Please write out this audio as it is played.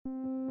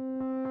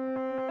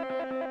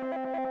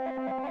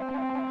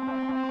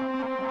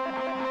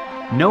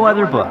No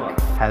other book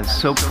has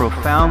so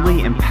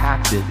profoundly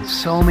impacted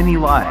so many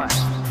lives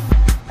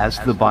as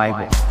the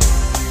Bible.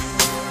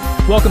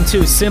 Welcome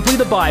to Simply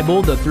the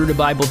Bible, the Through the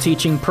Bible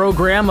teaching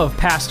program of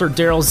Pastor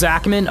Daryl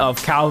Zachman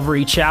of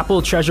Calvary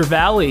Chapel, Treasure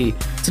Valley.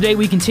 Today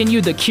we continue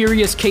the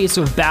curious case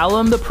of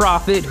Balaam the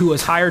prophet who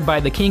was hired by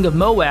the king of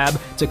Moab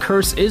to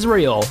curse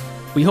Israel.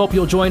 We hope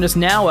you'll join us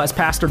now as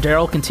Pastor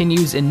Daryl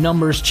continues in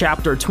Numbers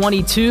chapter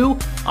 22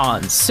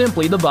 on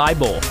Simply the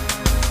Bible.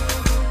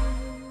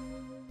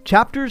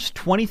 Chapters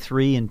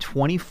 23 and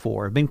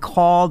 24 have been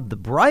called the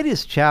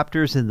brightest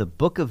chapters in the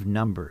book of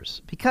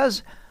Numbers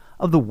because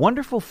of the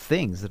wonderful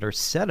things that are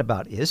said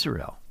about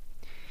Israel.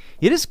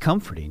 It is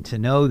comforting to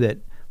know that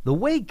the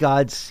way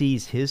God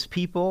sees his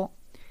people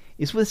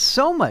is with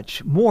so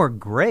much more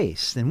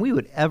grace than we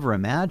would ever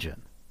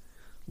imagine.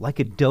 Like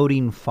a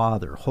doting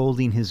father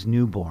holding his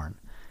newborn,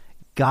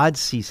 God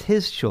sees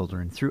his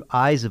children through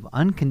eyes of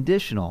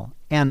unconditional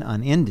and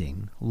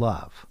unending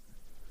love.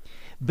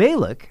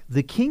 Balak,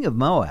 the king of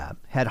Moab,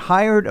 had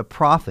hired a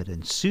prophet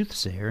and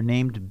soothsayer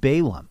named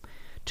Balaam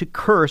to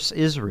curse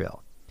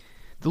Israel.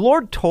 The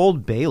Lord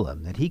told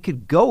Balaam that he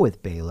could go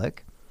with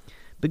Balak,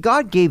 but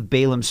God gave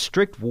Balaam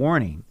strict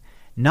warning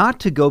not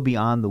to go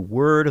beyond the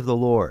word of the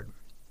Lord.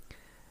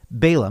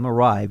 Balaam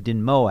arrived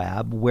in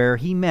Moab where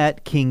he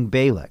met King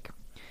Balak,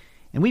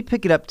 and we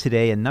pick it up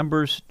today in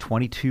Numbers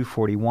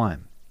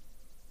 22:41.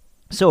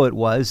 So it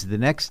was the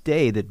next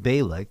day that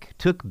Balak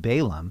took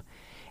Balaam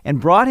and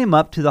brought him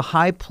up to the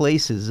high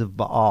places of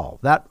Baal,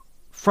 that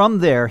from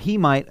there he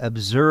might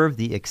observe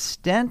the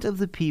extent of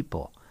the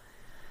people.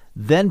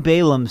 Then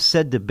Balaam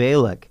said to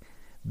Balak,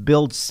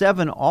 "Build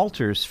 7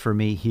 altars for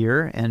me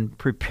here, and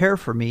prepare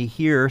for me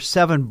here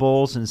 7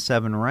 bulls and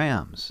 7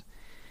 rams."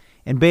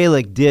 And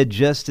Balak did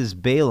just as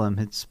Balaam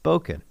had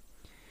spoken.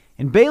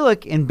 And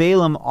Balak and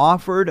Balaam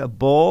offered a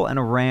bull and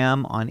a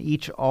ram on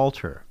each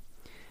altar.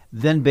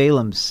 Then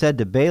Balaam said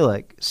to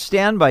Balak,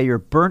 "Stand by your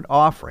burnt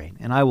offering,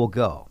 and I will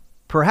go.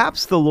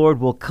 Perhaps the Lord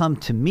will come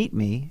to meet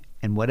me,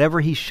 and whatever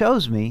he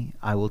shows me,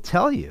 I will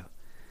tell you."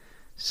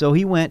 So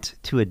he went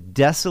to a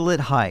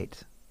desolate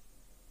height.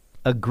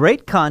 A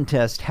great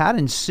contest had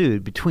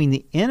ensued between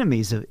the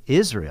enemies of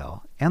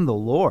Israel and the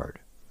Lord.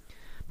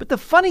 But the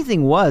funny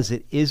thing was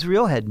that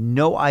Israel had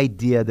no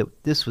idea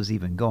that this was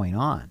even going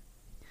on.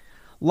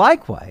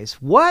 Likewise,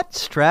 what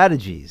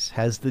strategies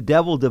has the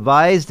devil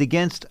devised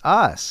against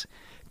us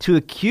to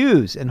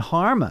accuse and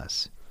harm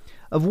us,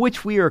 of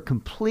which we are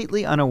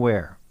completely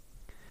unaware?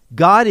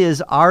 God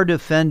is our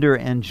defender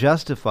and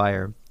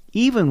justifier,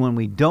 even when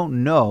we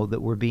don't know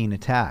that we're being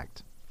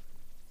attacked.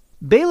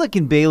 Balak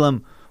and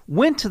Balaam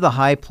went to the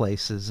high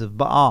places of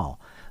Baal.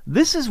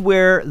 This is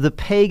where the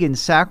pagan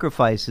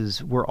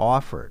sacrifices were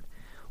offered.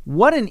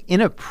 What an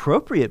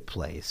inappropriate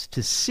place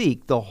to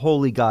seek the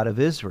holy God of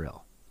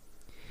Israel.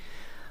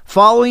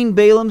 Following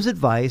Balaam's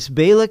advice,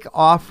 Balak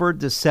offered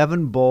the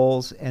 7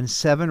 bulls and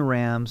 7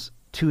 rams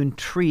to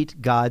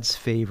entreat God's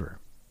favor.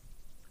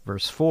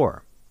 Verse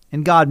 4.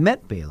 And God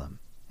met Balaam,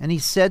 and he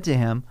said to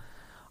him,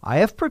 "I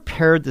have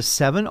prepared the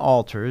 7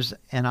 altars,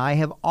 and I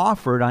have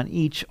offered on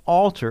each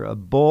altar a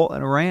bull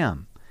and a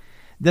ram."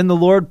 Then the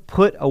Lord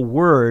put a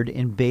word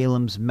in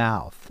Balaam's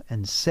mouth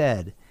and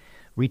said,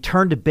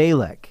 "Return to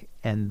Balak,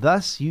 and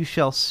thus you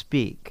shall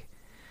speak."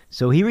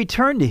 So he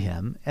returned to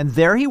him, and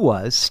there he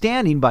was,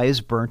 standing by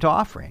his burnt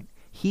offering,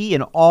 he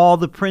and all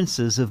the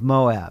princes of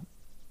Moab.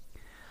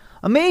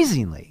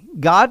 Amazingly,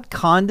 God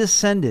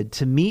condescended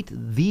to meet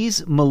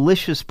these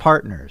malicious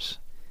partners.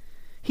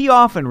 He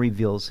often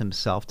reveals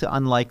himself to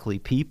unlikely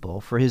people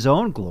for his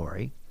own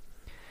glory.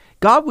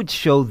 God would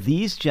show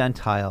these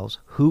Gentiles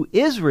who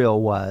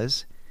Israel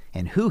was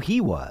and who he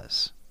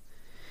was.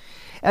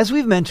 As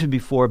we've mentioned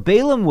before,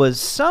 Balaam was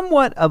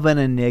somewhat of an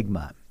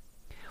enigma.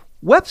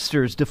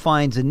 Webster's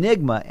defines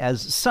enigma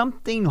as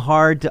something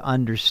hard to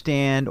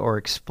understand or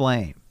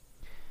explain.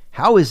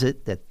 How is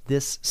it that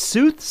this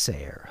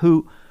soothsayer,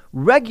 who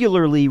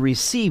regularly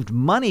received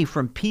money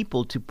from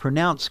people to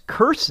pronounce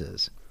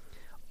curses,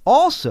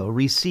 also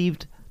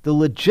received the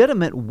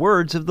legitimate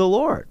words of the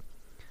Lord?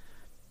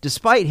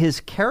 Despite his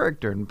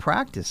character and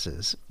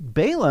practices,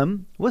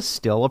 Balaam was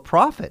still a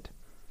prophet.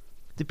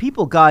 The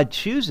people God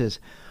chooses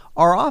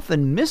are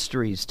often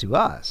mysteries to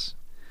us.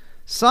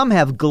 Some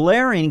have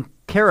glaring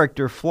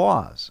character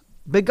flaws,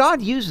 but God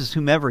uses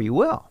whomever he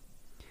will.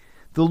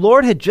 The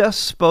Lord had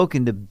just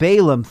spoken to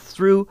Balaam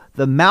through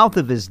the mouth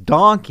of his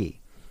donkey.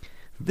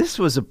 This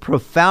was a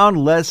profound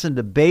lesson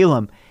to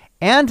Balaam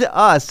and to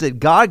us that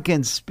God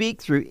can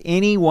speak through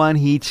anyone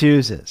he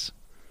chooses.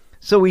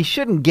 So we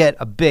shouldn't get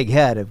a big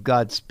head if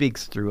God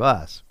speaks through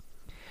us.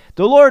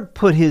 The Lord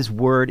put his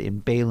word in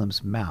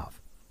Balaam's mouth.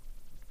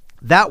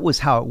 That was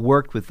how it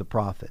worked with the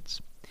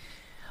prophets.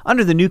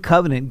 Under the new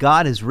covenant,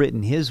 God has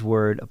written his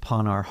word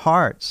upon our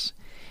hearts.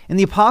 And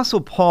the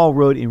Apostle Paul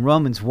wrote in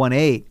Romans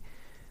 1:8,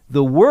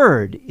 "The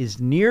word is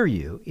near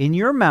you, in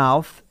your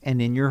mouth and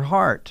in your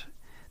heart.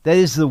 That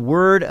is the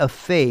word of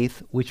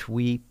faith which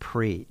we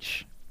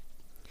preach."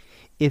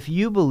 If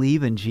you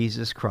believe in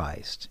Jesus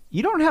Christ,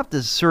 you don't have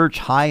to search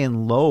high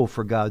and low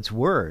for God's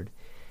word.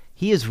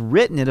 He has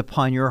written it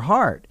upon your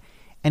heart,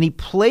 and he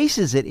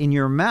places it in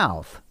your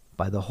mouth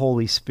by the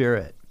Holy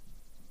Spirit.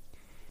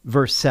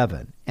 Verse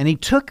 7, and he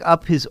took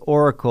up his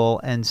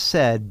oracle and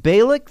said,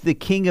 Balak the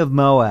king of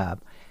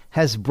Moab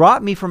has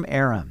brought me from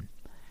Aram,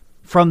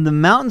 from the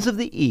mountains of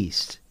the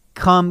east.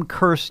 Come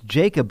curse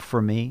Jacob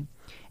for me,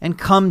 and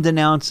come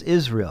denounce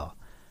Israel.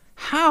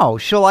 How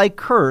shall I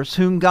curse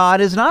whom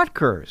God has not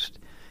cursed?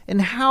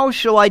 And how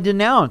shall I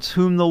denounce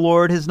whom the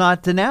Lord has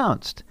not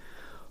denounced?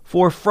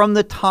 For from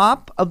the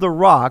top of the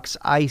rocks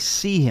I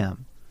see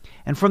him,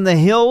 and from the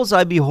hills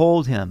I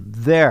behold him,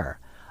 there,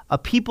 a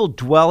people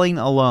dwelling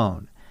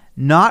alone,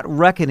 not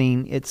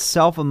reckoning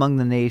itself among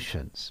the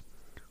nations.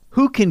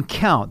 Who can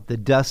count the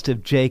dust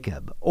of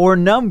Jacob, or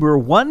number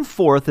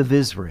 1/4 of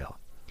Israel?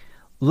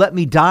 Let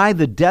me die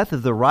the death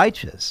of the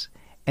righteous,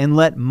 and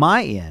let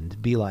my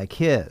end be like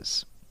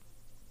his.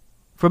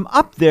 From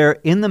up there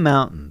in the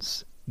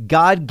mountains,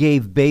 God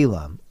gave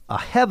Balaam a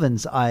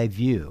heaven's eye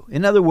view.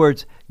 In other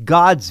words,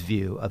 God's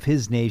view of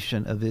his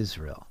nation of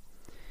Israel.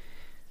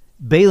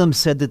 Balaam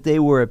said that they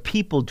were a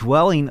people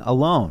dwelling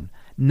alone,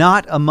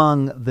 not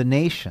among the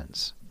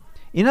nations.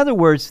 In other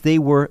words, they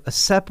were a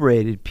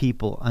separated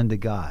people unto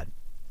God.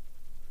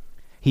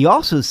 He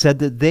also said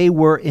that they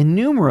were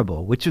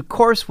innumerable, which of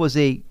course was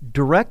a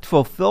direct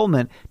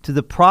fulfillment to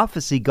the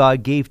prophecy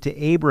God gave to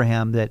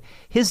Abraham that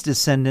his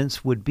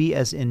descendants would be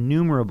as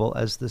innumerable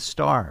as the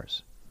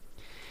stars.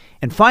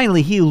 And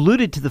finally, he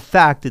alluded to the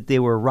fact that they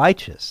were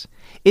righteous.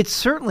 It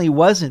certainly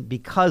wasn't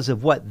because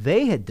of what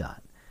they had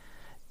done.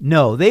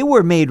 No, they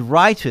were made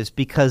righteous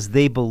because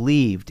they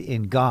believed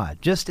in God,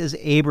 just as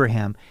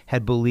Abraham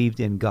had believed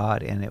in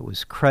God, and it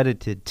was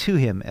credited to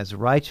him as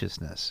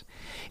righteousness.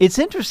 It's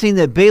interesting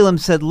that Balaam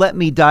said, let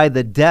me die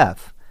the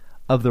death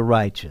of the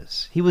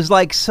righteous. He was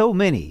like so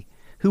many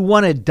who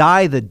want to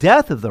die the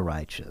death of the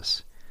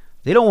righteous.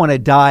 They don't want to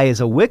die as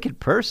a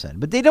wicked person,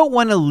 but they don't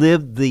want to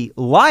live the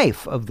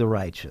life of the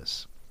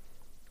righteous.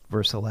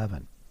 Verse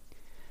 11.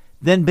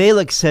 Then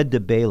Balak said to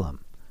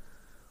Balaam,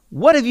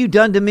 what have you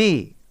done to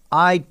me?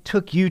 I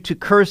took you to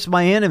curse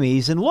my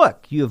enemies, and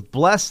look, you have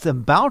blessed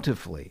them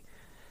bountifully.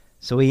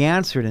 So he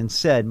answered and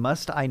said,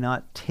 must I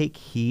not take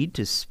heed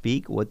to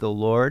speak what the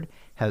Lord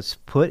has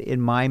put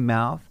in my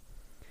mouth?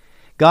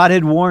 God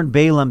had warned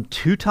Balaam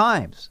 2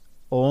 times,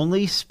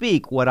 only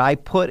speak what I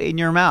put in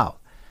your mouth.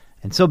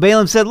 And so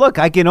Balaam said, look,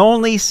 I can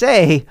only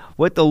say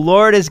what the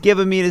Lord has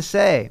given me to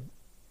say.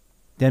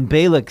 Then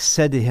Balak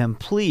said to him,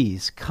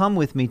 please come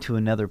with me to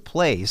another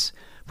place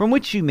from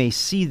which you may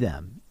see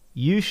them.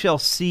 You shall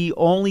see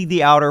only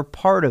the outer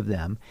part of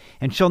them,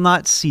 and shall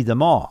not see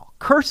them all.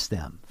 Curse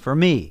them for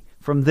me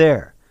from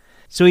there.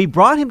 So he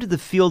brought him to the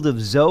field of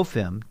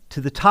Zophim, to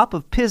the top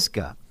of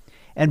Pisgah,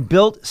 and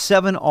built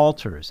 7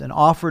 altars, and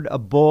offered a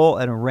bull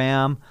and a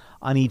ram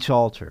on each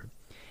altar.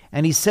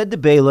 And he said to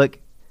Balak,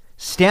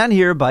 stand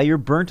here by your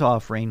burnt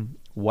offering,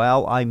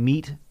 while I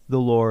meet the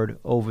Lord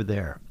over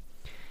there.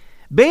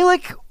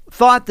 Balak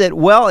thought that,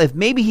 well, if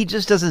maybe he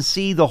just doesn't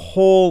see the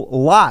whole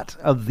lot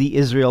of the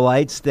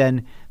Israelites,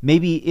 then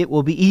maybe it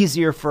will be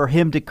easier for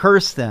him to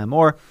curse them.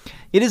 Or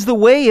it is the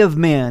way of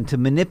man to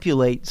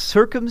manipulate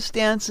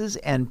circumstances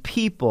and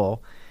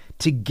people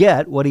to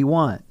get what he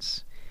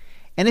wants.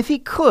 And if he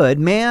could,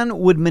 man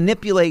would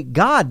manipulate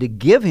God to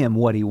give him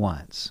what he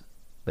wants.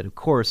 But of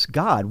course,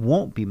 God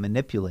won't be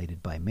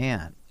manipulated by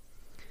man.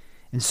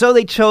 And so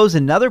they chose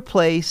another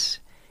place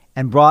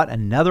and brought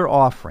another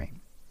offering.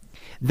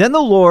 Then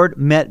the Lord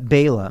met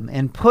Balaam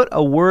and put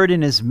a word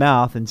in his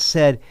mouth and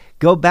said,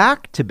 go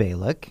back to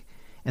Balak,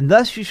 and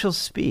thus you shall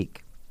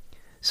speak.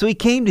 So he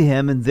came to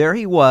him, and there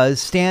he was,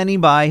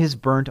 standing by his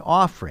burnt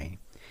offering,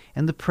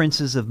 and the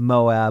princes of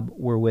Moab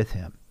were with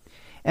him.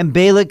 And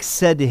Balak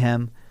said to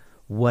him,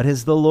 what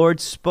has the Lord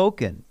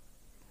spoken?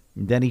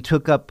 And then he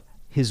took up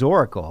his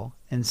oracle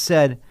and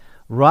said,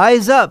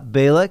 rise up,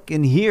 Balak,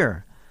 and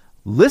hear.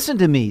 Listen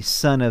to me,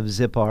 son of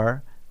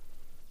Zippor.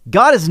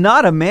 God is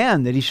not a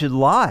man that he should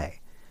lie,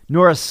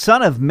 nor a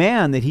son of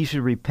man that he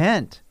should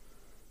repent.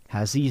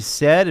 Has he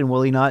said, and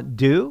will he not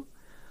do?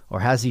 Or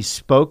has he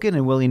spoken,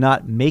 and will he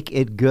not make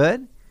it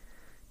good?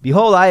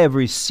 Behold, I have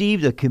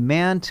received a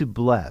command to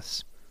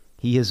bless.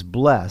 He is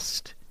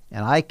blessed,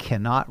 and I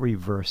cannot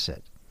reverse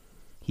it.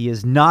 He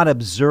has not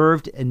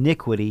observed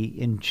iniquity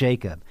in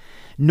Jacob,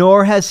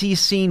 nor has he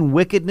seen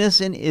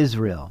wickedness in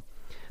Israel.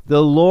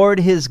 The Lord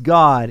his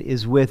God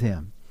is with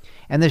him,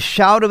 and the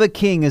shout of a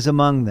king is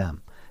among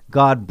them.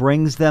 God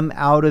brings them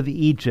out of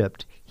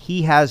Egypt.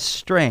 He has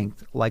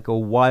strength like a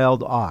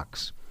wild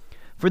ox.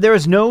 For there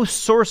is no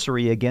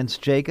sorcery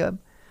against Jacob,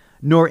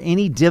 nor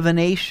any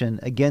divination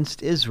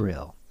against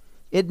Israel.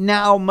 It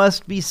now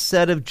must be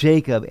said of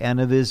Jacob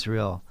and of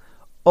Israel,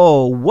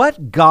 oh,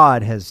 what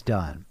God has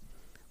done!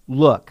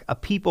 Look, a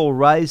people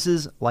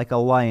rises like a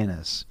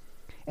lioness,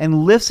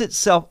 and lifts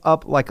itself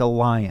up like a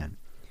lion.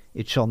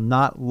 It shall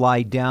not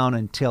lie down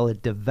until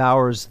it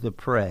devours the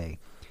prey,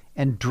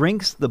 and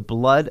drinks the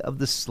blood of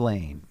the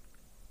slain.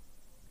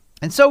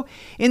 And so,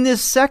 in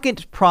this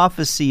second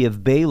prophecy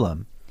of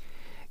Balaam,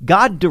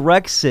 God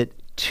directs it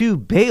to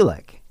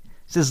Balak. He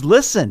says,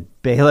 listen,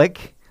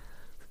 Balak,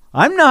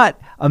 I'm not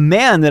a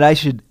man that I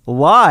should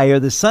lie, or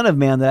the son of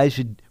man that I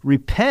should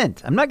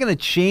repent. I'm not going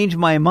to change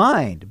my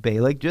mind,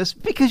 Balak,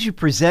 just because you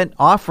present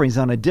offerings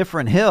on a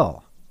different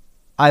hill.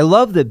 I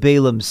love that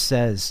Balaam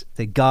says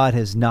that God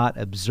has not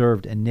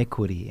observed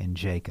iniquity in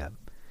Jacob.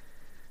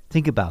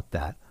 Think about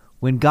that.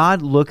 When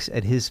God looks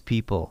at his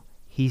people,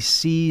 he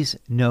sees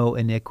no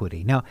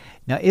iniquity. Now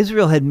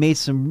Israel had made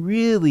some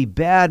really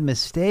bad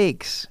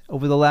mistakes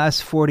over the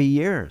last 40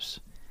 years.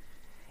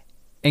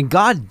 And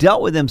God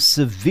dealt with them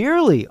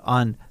severely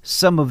on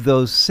some of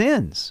those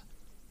sins.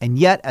 And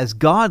yet, as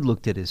God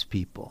looked at his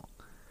people,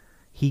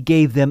 he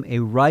gave them a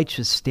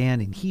righteous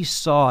standing. He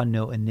saw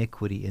no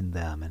iniquity in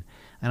them.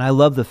 And I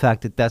love the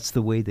fact that that's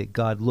the way that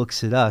God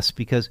looks at us,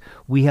 because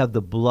we have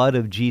the blood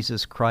of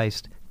Jesus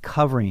Christ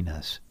covering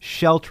us,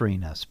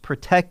 sheltering us,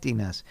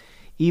 protecting us,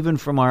 even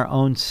from our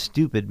own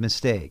stupid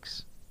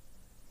mistakes.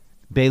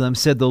 Balaam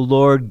said, "The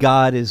Lord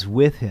God is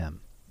with him."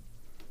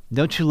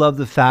 Don't you love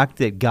the fact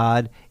that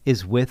God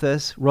is with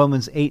us?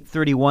 Romans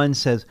 8:31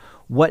 says,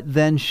 "What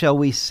then shall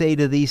we say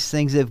to these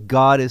things? If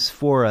God is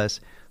for us,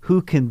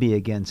 who can be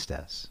against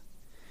us?"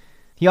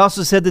 He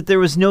also said that there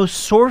was no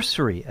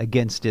sorcery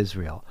against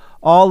Israel.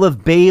 All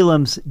of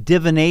Balaam's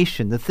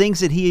divination, the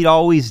things that he had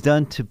always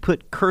done to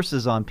put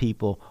curses on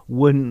people,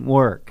 wouldn't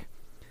work.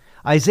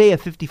 Isaiah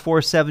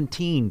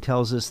 54:17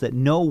 tells us that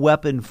no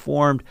weapon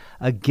formed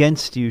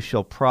against you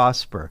shall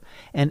prosper,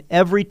 and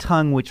every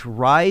tongue which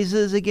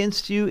rises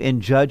against you in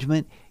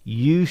judgment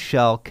you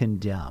shall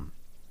condemn.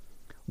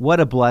 What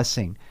a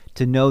blessing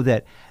to know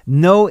that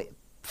no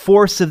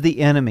force of the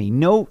enemy,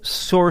 no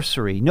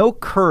sorcery, no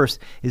curse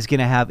is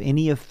going to have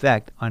any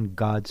effect on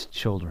God's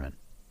children.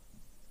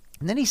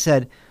 And then he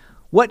said,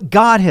 what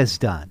God has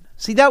done.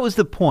 See, that was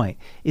the point,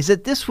 is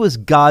that this was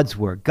God's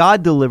work.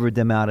 God delivered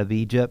them out of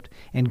Egypt,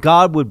 and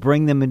God would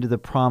bring them into the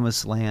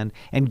promised land,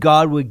 and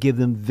God would give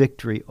them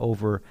victory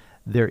over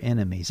their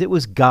enemies. It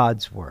was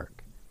God's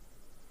work.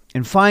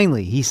 And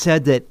finally, he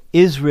said that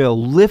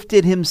Israel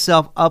lifted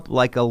himself up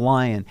like a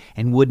lion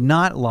and would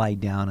not lie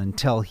down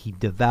until he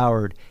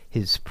devoured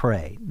his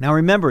prey. Now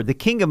remember, the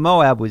king of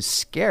Moab was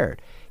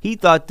scared. He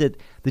thought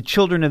that the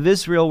children of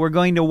Israel were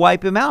going to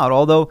wipe him out,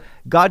 although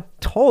God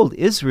told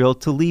Israel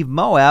to leave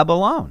Moab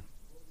alone.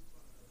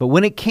 But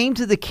when it came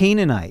to the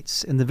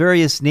Canaanites and the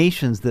various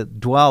nations that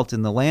dwelt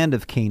in the land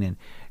of Canaan,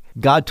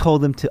 God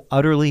told them to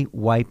utterly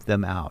wipe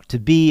them out, to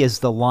be as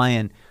the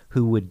lion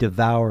who would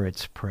devour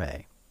its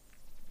prey.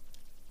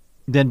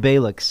 Then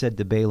Balak said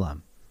to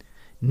Balaam,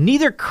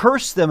 "Neither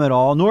curse them at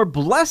all, nor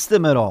bless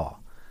them at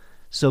all."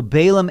 So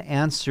Balaam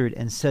answered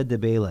and said to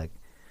Balak,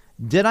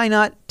 "Did I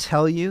not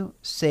tell you,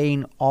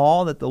 saying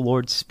all that the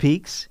Lord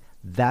speaks,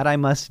 that I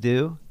must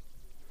do?"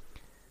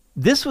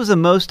 This was a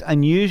most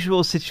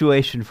unusual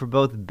situation for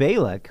both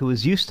Balak, who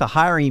was used to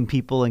hiring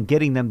people and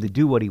getting them to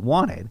do what he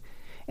wanted,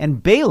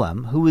 and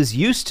Balaam, who was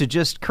used to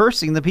just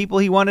cursing the people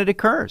he wanted to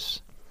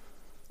curse.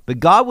 But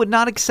God would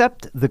not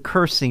accept the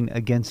cursing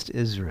against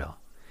Israel.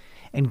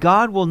 And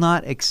God will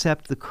not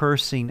accept the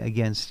cursing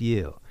against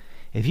you.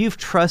 If you've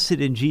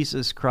trusted in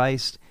Jesus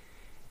Christ,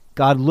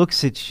 God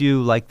looks at you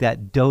like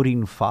that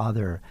doting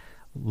father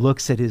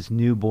looks at his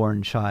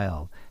newborn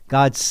child.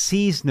 God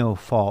sees no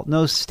fault,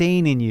 no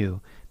stain in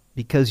you,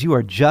 because you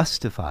are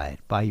justified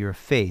by your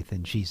faith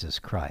in Jesus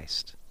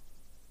Christ.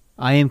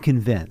 I am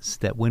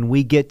convinced that when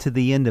we get to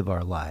the end of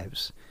our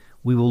lives,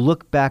 we will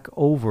look back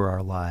over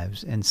our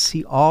lives and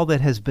see all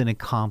that has been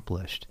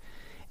accomplished,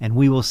 and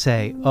we will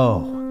say, "Oh,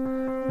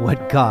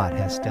 what God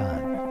has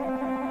done."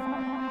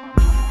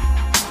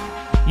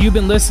 You've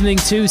been listening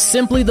to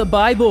Simply the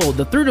Bible,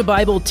 the Through the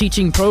Bible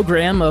teaching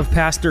program of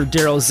Pastor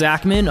Daryl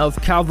Zachman of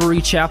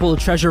Calvary Chapel,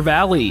 Treasure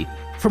Valley.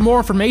 For more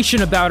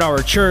information about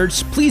our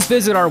church, please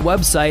visit our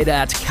website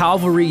at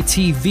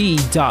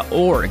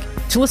calvarytv.org.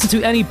 To listen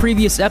to any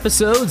previous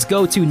episodes,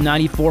 go to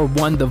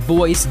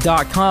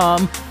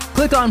 941thevoice.com,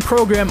 click on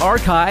Program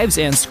Archives,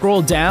 and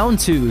scroll down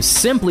to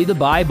Simply the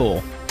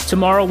Bible.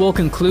 Tomorrow we'll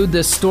conclude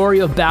this story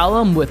of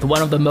Balaam with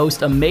one of the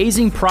most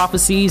amazing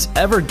prophecies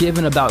ever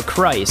given about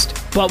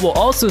Christ. But we'll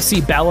also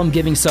see Balaam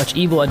giving such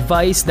evil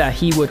advice that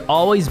he would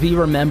always be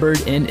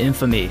remembered in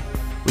infamy.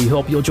 We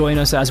hope you'll join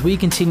us as we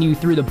continue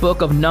through the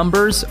book of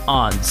Numbers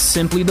on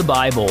Simply the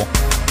Bible.